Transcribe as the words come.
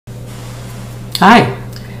Hi.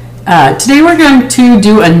 Today we're going to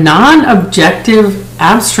do a non-objective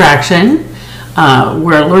abstraction.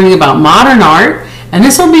 We're learning about modern art, and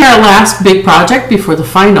this will be our last big project before the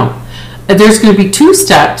final. There's going to be 2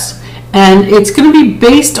 steps, and it's going to be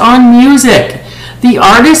based on music. The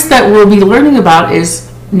artist that we'll be learning about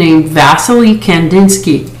is named Vasily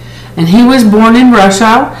Kandinsky, and he was born in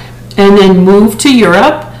Russia and then moved to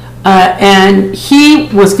Europe, and he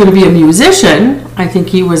was going to be a musician. I think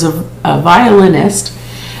he was a violinist,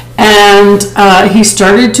 and he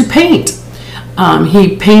started to paint.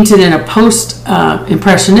 He painted in a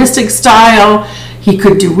post-impressionistic style. He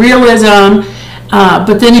could do realism,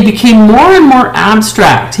 but then he became more and more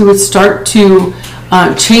abstract. He would start to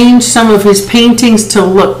change some of his paintings to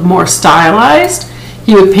look more stylized.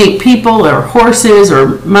 He would paint people or horses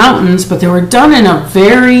or mountains, but they were done in a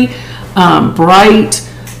very bright,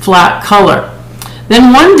 flat color.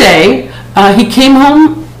 Then one day, he came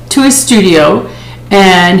home to his studio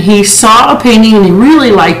and he saw a painting and he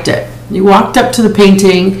really liked it. He walked up to the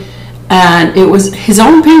painting and it was his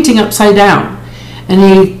own painting upside down. And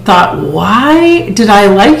he thought, why did I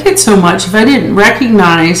like it so much if I didn't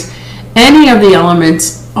recognize any of the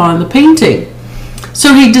elements on the painting?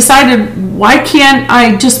 So he decided, why can't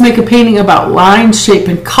I just make a painting about line, shape,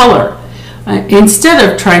 and color instead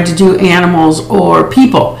of trying to do animals or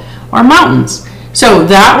people or mountains? So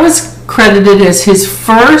that was credited as his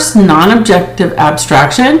first non-objective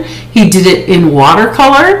abstraction. He did it in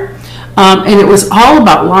watercolor, and it was all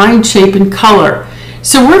about line, shape, and color.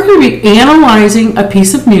 So we're going to be analyzing a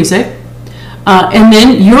piece of music, and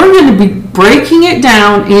then you're going to be breaking it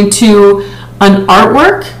down into an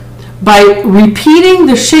artwork by repeating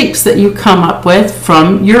the shapes that you come up with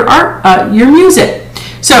from your your music.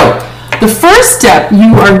 So the first step,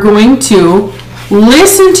 you are going to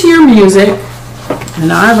listen to your music.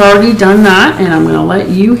 And I've already done that, and I'm going to let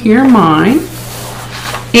you hear mine.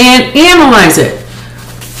 And analyze it.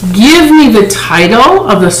 Give me the title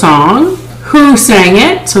of the song, who sang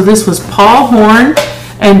it. So this was Paul Horn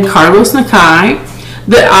and Carlos Nakai.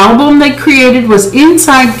 The album they created was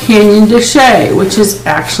Inside Kandinsky, which is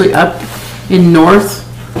actually up in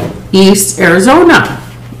northeast Arizona.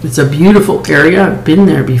 It's a beautiful area. I've been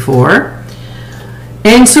there before.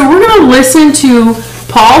 And so we're going to listen to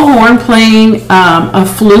Paul Horn playing a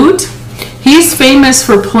flute. He's famous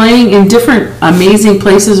for playing in different amazing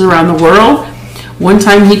places around the world. One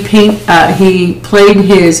time he played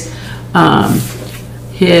his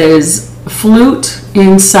flute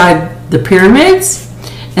inside the pyramids,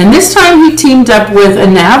 and this time he teamed up with a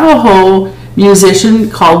Navajo musician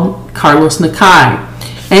called Carlos Nakai,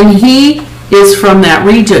 and he is from that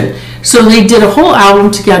region. So they did a whole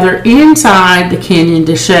album together inside the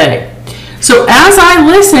Kandinsky. So as I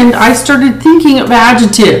listened, I started thinking of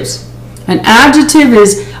adjectives. An adjective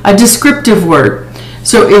is a descriptive word.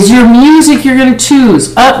 So is your music you're going to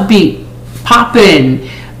choose upbeat, poppin',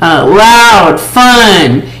 loud,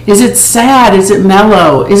 fun? Is it sad? Is it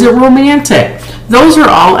mellow? Is it romantic? Those are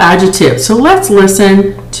all adjectives. So let's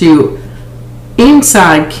listen to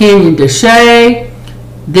Inside Kandinsky.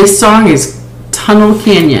 This song is Tunnel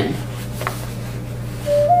Canyon.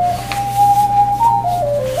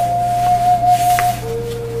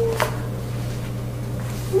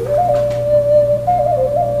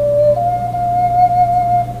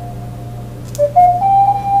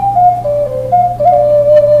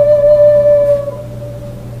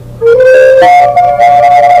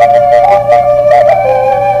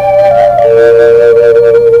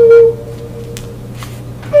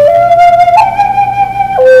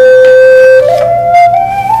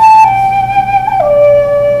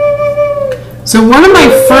 So one of my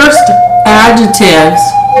first adjectives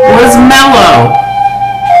was mellow.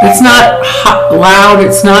 It's not loud,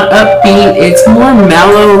 it's not upbeat, it's more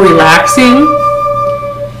mellow, relaxing.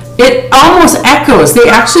 It almost echoes. They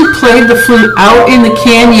actually played the flute out in the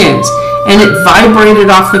canyons and it vibrated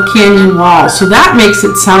off the canyon wall. So that makes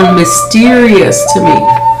it sound mysterious to me.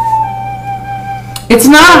 It's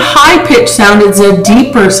not a high-pitched sound, it's a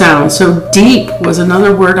deeper sound. So deep was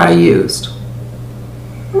another word I used.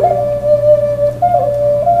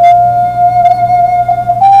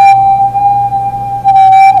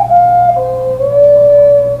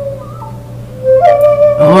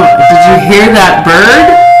 Hear that bird?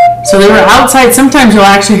 So they were outside. Sometimes you'll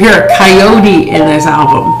actually hear a coyote in this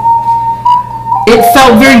album. It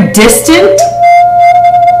felt very distant.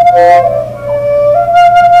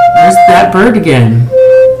 There's that bird again.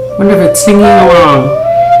 Wonder if it's singing along.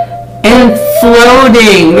 And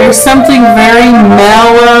floating. There's something very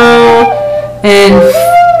mellow and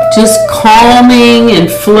just calming and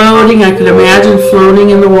floating. I could imagine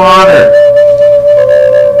floating in the water.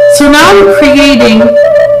 So now I'm creating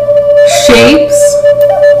shapes,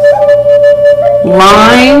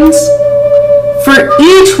 lines for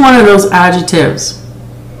each one of those adjectives.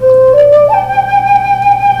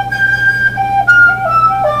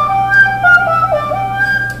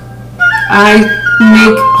 I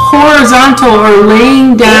make horizontal or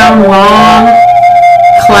laying down long,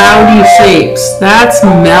 cloudy shapes. That's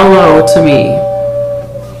mellow to me.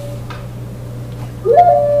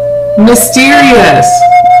 Mysterious,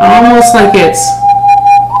 almost like it's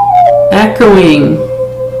echoing,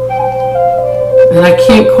 and I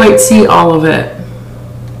can't quite see all of it.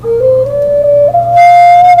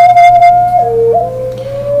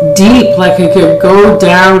 Deep, like I could go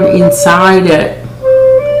down inside it.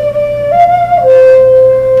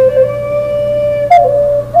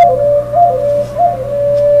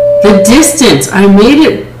 The distance, I made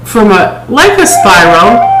it from like a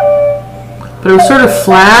spiral, but it was sort of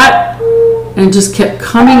flat and just kept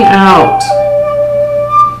coming out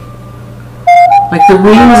like the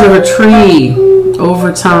wings of a tree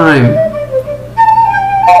over time.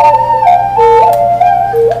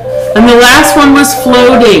 And the last one was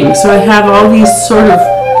floating, so I have all these sort of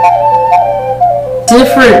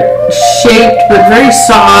different shaped but very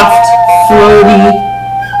soft, floaty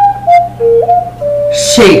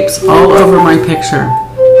shapes all over my picture.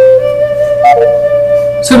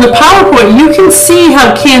 So in the PowerPoint, you can see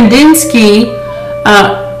how Kandinsky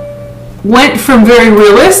went from very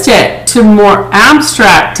realistic to more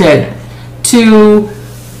abstracted to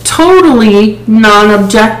totally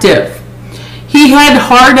non-objective. He had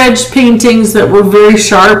hard-edged paintings that were very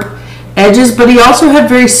sharp edges, but he also had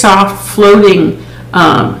very soft, floating,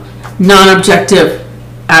 non-objective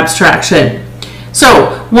abstraction.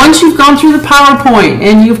 So once you've gone through the PowerPoint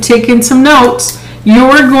and you've taken some notes,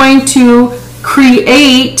 you're going to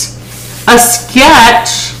create a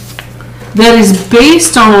sketch that is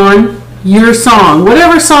based on your song,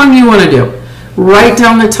 whatever song you want to do. Write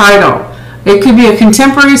down the title. It could be a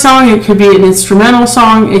contemporary song, it could be an instrumental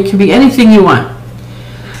song, it could be anything you want.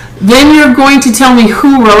 Then you're going to tell me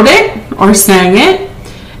who wrote it or sang it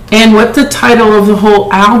and what the title of the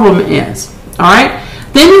whole album is. All right?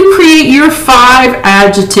 Then you create your 5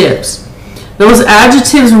 adjectives. Those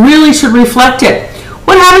adjectives really should reflect it.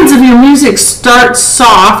 What happens if your music starts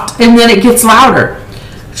soft and then it gets louder?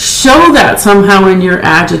 Show that somehow in your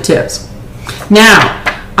adjectives. Now,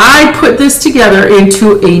 I put this together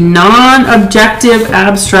into a non-objective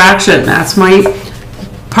abstraction. That's my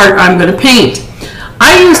part I'm going to paint.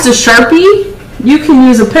 I used a Sharpie. You can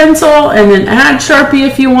use a pencil and then add Sharpie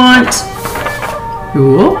if you want.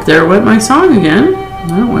 Whoop, there went my song again.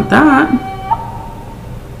 I don't want that.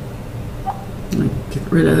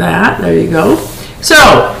 Get rid of that. There you go. So,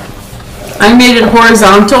 I made it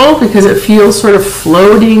horizontal because it feels sort of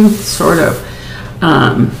floating, sort of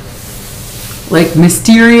like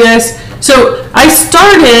mysterious. So, I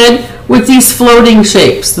started with these floating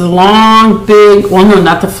shapes. The long, big, well no,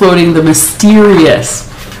 not the floating, the mysterious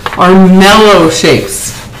or mellow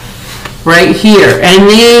shapes. Right here, and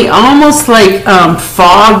they almost like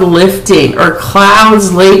fog lifting or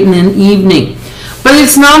clouds late in the evening, but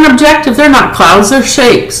it's non-objective. They're not clouds, they're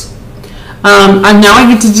shapes. And now I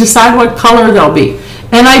get to decide what color they'll be,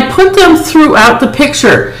 and I put them throughout the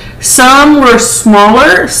picture. Some were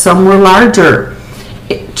smaller, some were larger.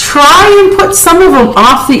 Try and put some of them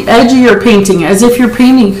off the edge of your painting as if your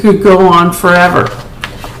painting could go on forever.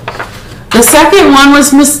 The second one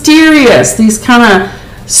was mysterious, these kind of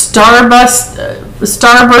starburst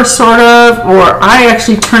sort of, or I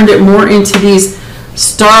actually turned it more into these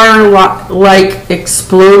star-like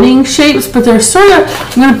exploding shapes, but they're sort of,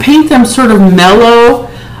 I'm going to paint them sort of mellow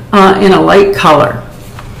in a light color.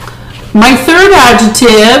 My third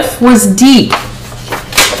adjective was deep.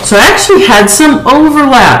 So I actually had some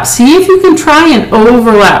overlap. See if you can try and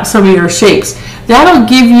overlap some of your shapes. That'll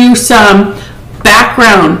give you some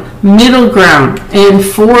background, middle ground, and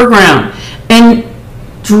foreground. And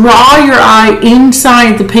draw your eye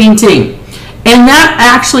inside the painting, and that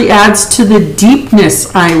actually adds to the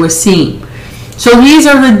deepness I was seeing. So these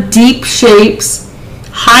are the deep shapes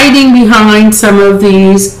hiding behind some of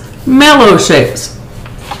these mellow shapes.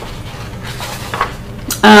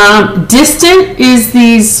 Distant is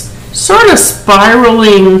these sort of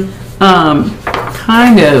spiraling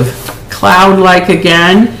kind of cloud-like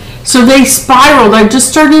again. So they spiraled. I just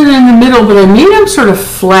started in the middle, but I made them sort of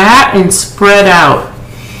flat and spread out.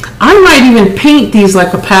 I might even paint these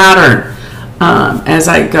like a pattern as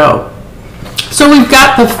I go. So we've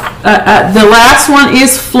got the last one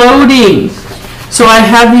is floating. So I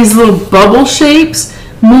have these little bubble shapes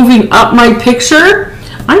moving up my picture.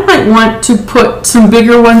 I might want to put some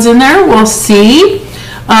bigger ones in there. We'll see.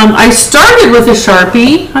 I started with a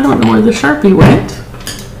Sharpie. I don't know where the Sharpie went.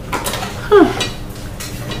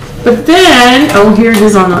 But then, oh, here it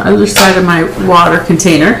is on the other side of my water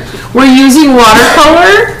container. We're using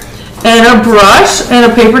watercolor and a brush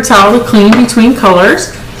and a paper towel to clean between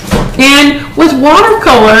colors. And with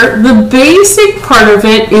watercolor, the basic part of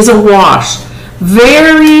it is a wash.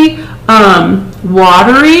 Very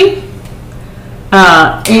watery.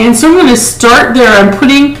 And so I'm going to start there. I'm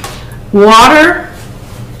putting water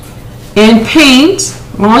and paint.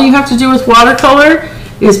 All you have to do with watercolor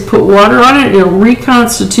is put water on it. It'll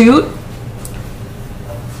reconstitute.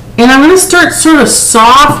 And I'm going to start sort of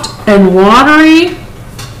soft and watery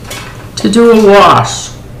to do a wash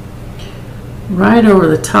right over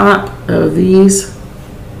the top of these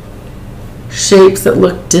shapes that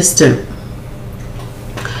look distant.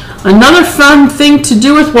 Another fun thing to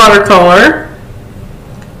do with watercolor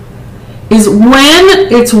is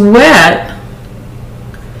when it's wet,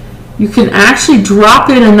 you can actually drop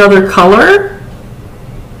in another color.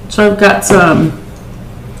 So I've got some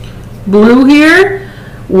blue here.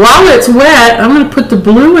 While it's wet, I'm going to put the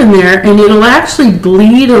blue in there and it'll actually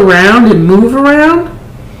bleed around and move around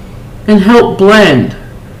and help blend.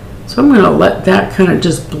 So I'm going to let that kind of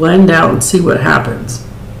just blend out and see what happens.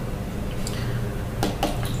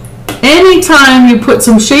 Anytime you put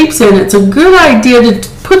some shapes in, it's a good idea to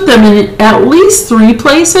put them in at least 3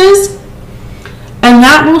 places, and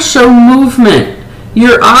that will show movement.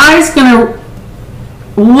 Your eye's going to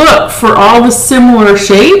look for all the similar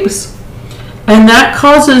shapes, and that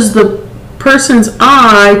causes the person's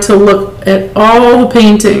eye to look at all the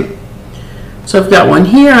painting. So I've got one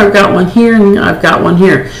here, I've got one here, and I've got one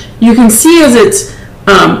here. You can see as it's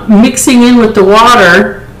mixing in with the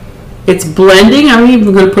water, it's blending. I'm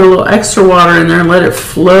even going to put a little extra water in there and let it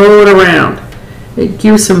float around. It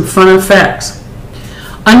gives some fun effects.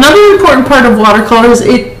 Another important part of watercolor is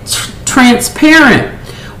it's transparent.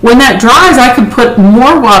 When that dries, I can put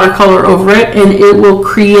more watercolor over it and it will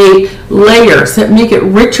create layers that make it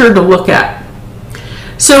richer to look at.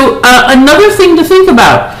 So another thing to think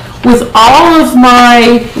about, with all of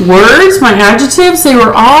my words, my adjectives, they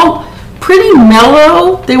were all pretty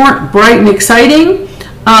mellow. They weren't bright and exciting.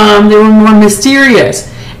 They were more mysterious.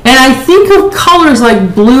 And I think of colors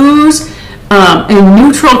like blues and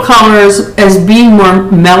neutral colors as being more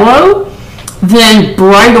mellow than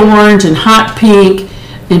bright orange and hot pink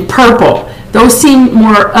and purple. Those seem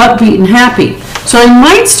more upbeat and happy. So I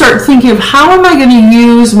might start thinking of how am I going to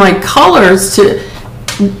use my colors to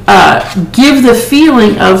give the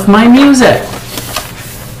feeling of my music.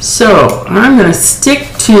 So I'm going to stick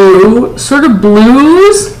to sort of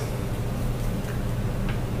blues.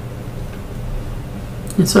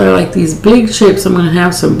 And so I like these big shapes. I'm going to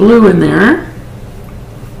have some blue in there.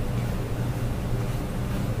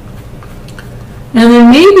 And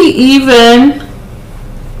then maybe even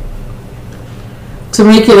to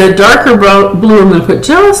make it a darker blue, I'm going to put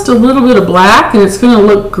just a little bit of black and it's going to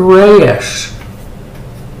look grayish.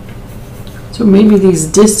 So maybe these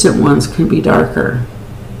distant ones can be darker.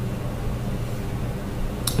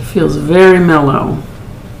 It feels very mellow.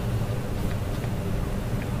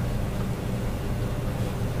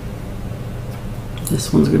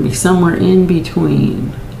 This one's going to be somewhere in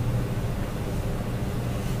between.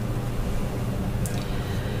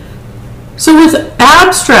 So with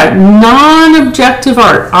abstract, non-objective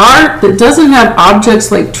art that doesn't have objects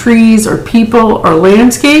like trees or people or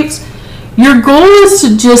landscapes, your goal is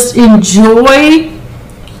to just enjoy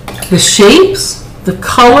the shapes, the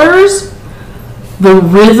colors, the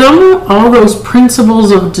rhythm, all those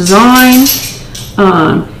principles of design.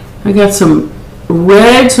 I got some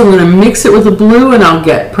red, so I'm going to mix it with the blue and I'll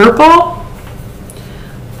get purple.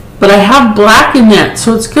 But I have black in that,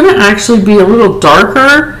 so it's going to actually be a little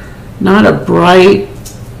darker, not a bright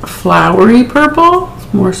flowery purple.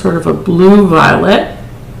 It's more sort of a blue violet.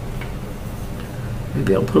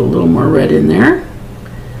 Maybe I'll put a little more red in there.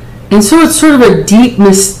 And so it's sort of a deep,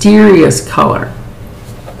 mysterious color.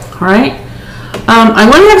 All right. I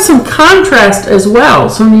want to have some contrast as well.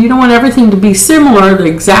 So you don't want everything to be similar,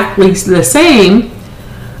 exactly the same.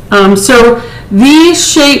 So these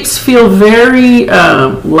shapes feel very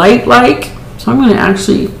light-like. So I'm going to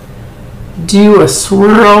actually do a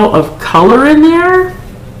swirl of color in there.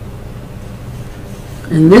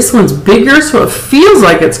 And this one's bigger, so it feels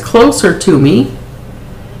like it's closer to me.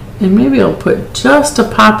 And maybe I'll put just a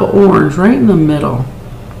pop of orange right in the middle.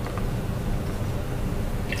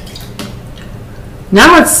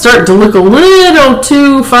 Now it's starting to look a little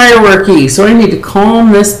too fireworky, so I need to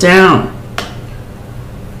calm this down.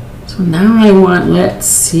 So now I want, let's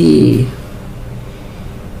see,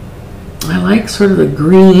 I like sort of the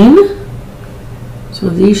green. So So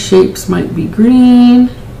these shapes might be green.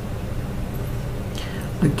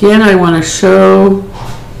 Again, I want to show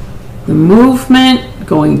the movement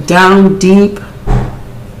going down deep.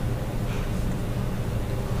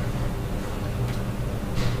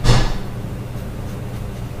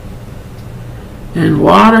 And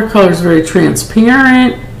watercolor is very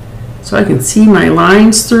transparent, so I can see my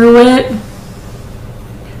lines through it.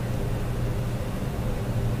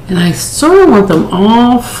 And I sort of want them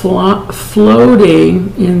all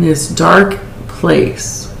floating in this dark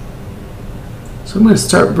place. So I'm going to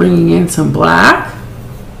start bringing in some black.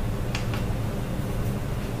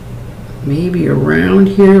 Maybe around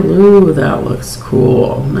here. Ooh, that looks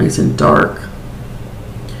cool. Nice and dark.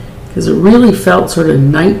 Because it really felt sort of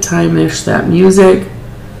nighttime-ish, that music.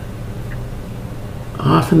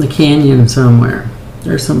 Off in the canyon somewhere.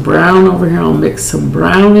 There's some brown over here. I'll mix some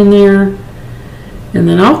brown in there. And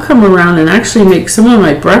then I'll come around and actually make some of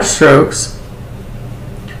my brush strokes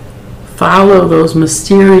follow those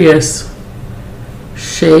mysterious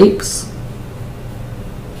shapes.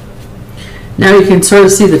 Now you can sort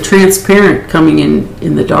of see the transparent coming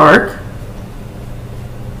in the dark.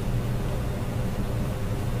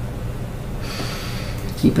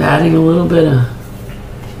 Keep adding a little bit of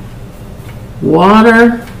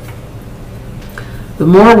water. The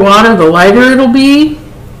more water, the lighter it'll be.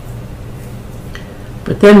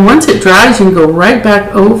 But then once it dries, you can go right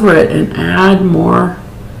back over it and add more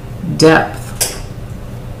depth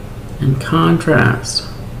and contrast.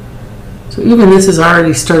 So even this has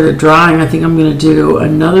already started drying. I think I'm going to do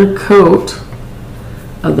another coat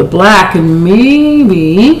of the black and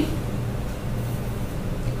maybe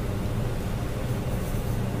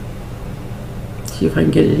see if I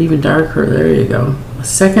can get it even darker. There you go. A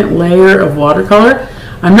second layer of watercolor.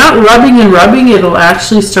 I'm not rubbing and rubbing. It'll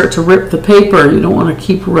actually start to rip the paper. You don't want to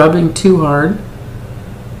keep rubbing too hard.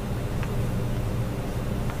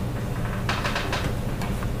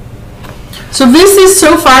 So this is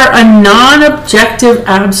so far a non-objective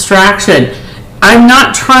abstraction. I'm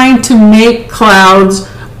not trying to make clouds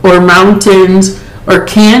or mountains or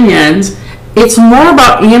canyons. It's more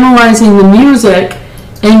about analyzing the music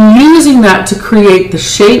and using that to create the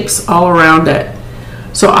shapes all around it.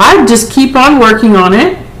 So I just keep on working on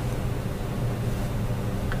it.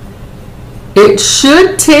 It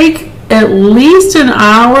should take at least an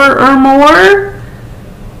hour or more.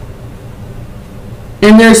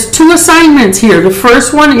 And there's two assignments here. The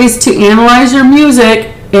first one is to analyze your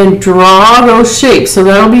music and draw those shapes. So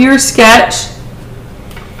that'll be your sketch.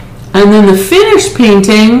 And then the finished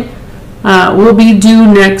painting will be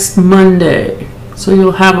due next Monday. So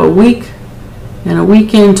you'll have a week and a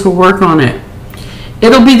weekend to work on it.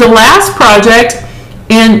 It'll be the last project,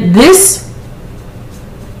 and this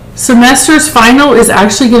semester's final is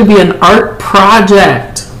actually going to be an art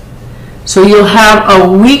project. So you'll have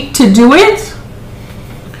a week to do it.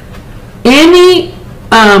 Any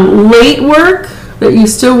late work that you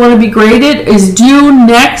still want to be graded is due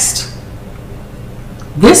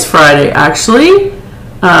this Friday, actually.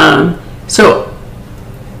 So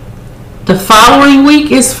the following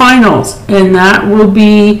week is finals, and that will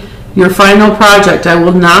be your final project. I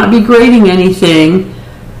will not be grading anything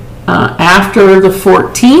after the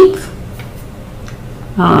 14th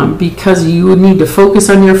because you need to focus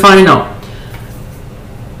on your final.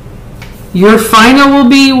 Your final will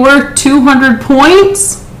be worth 200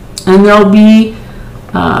 points, and there'll be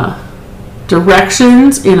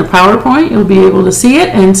directions in a PowerPoint. You'll be able to see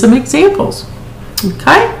it and some examples.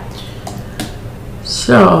 Okay?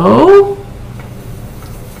 So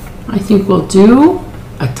I think we'll do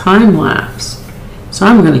a time lapse. So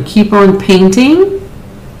I'm going to keep on painting,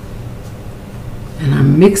 and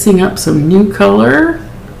I'm mixing up some new color,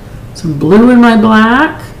 some blue in my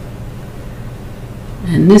black,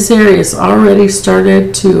 and this area has already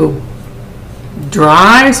started to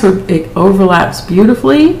dry, so it overlaps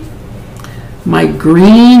beautifully. My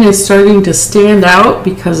green is starting to stand out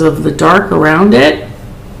because of the dark around it.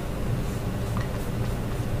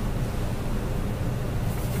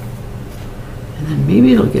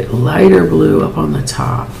 Maybe it'll get lighter blue up on the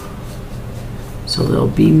top. So there'll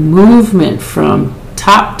be movement from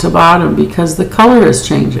top to bottom because the color is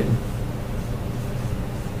changing.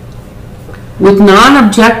 With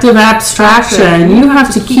non-objective abstraction, you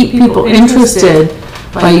have to keep people interested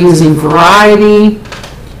by using variety,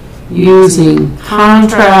 using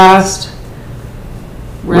contrast,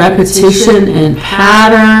 repetition and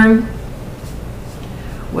pattern.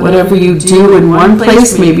 Whatever you do in one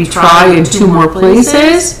place, maybe try in two more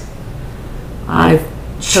places. I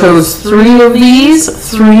chose 3 of these.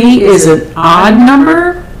 3 is an odd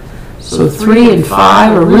number, so 3 and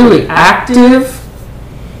 5 are really active.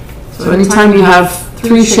 So anytime you have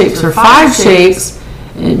 3 shapes or 5 shapes,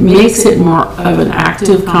 it makes it more of an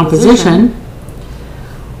active composition,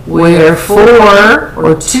 where 4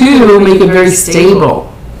 or 2 make it very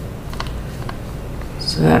stable.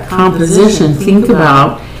 So that composition, think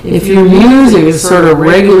about if your music is sort of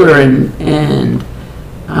regular and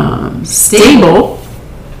stable,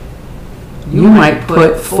 you might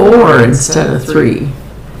put 4 instead of 3.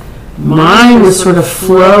 Mine was sort of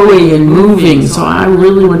flowy and moving, so I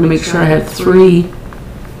really wanted to make sure I had 3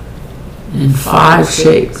 and 5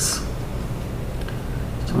 shapes.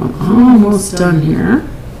 So I'm almost done here.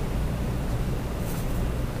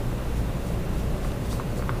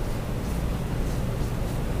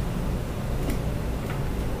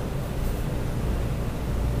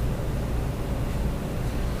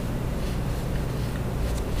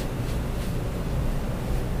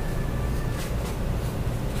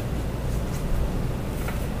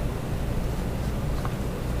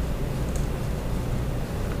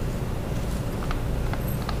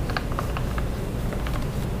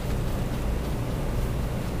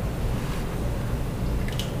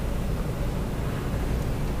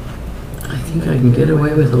 I think I can get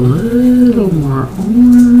away with a little more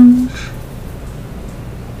orange.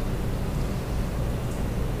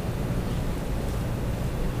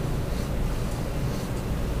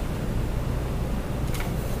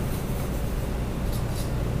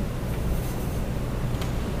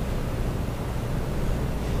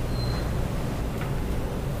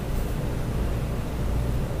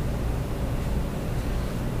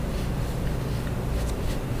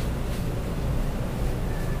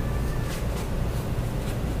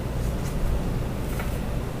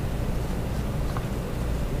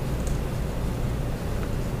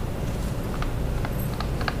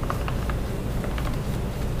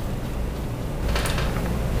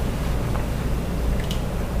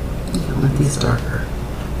 I want these darker.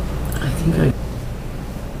 I think I...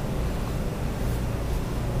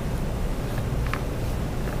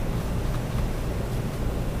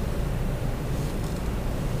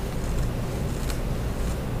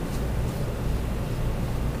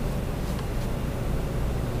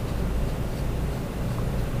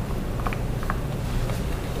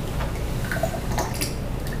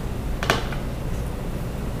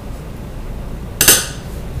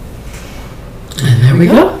 And there we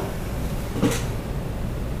go.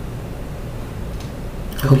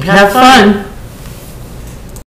 Hope you have fun.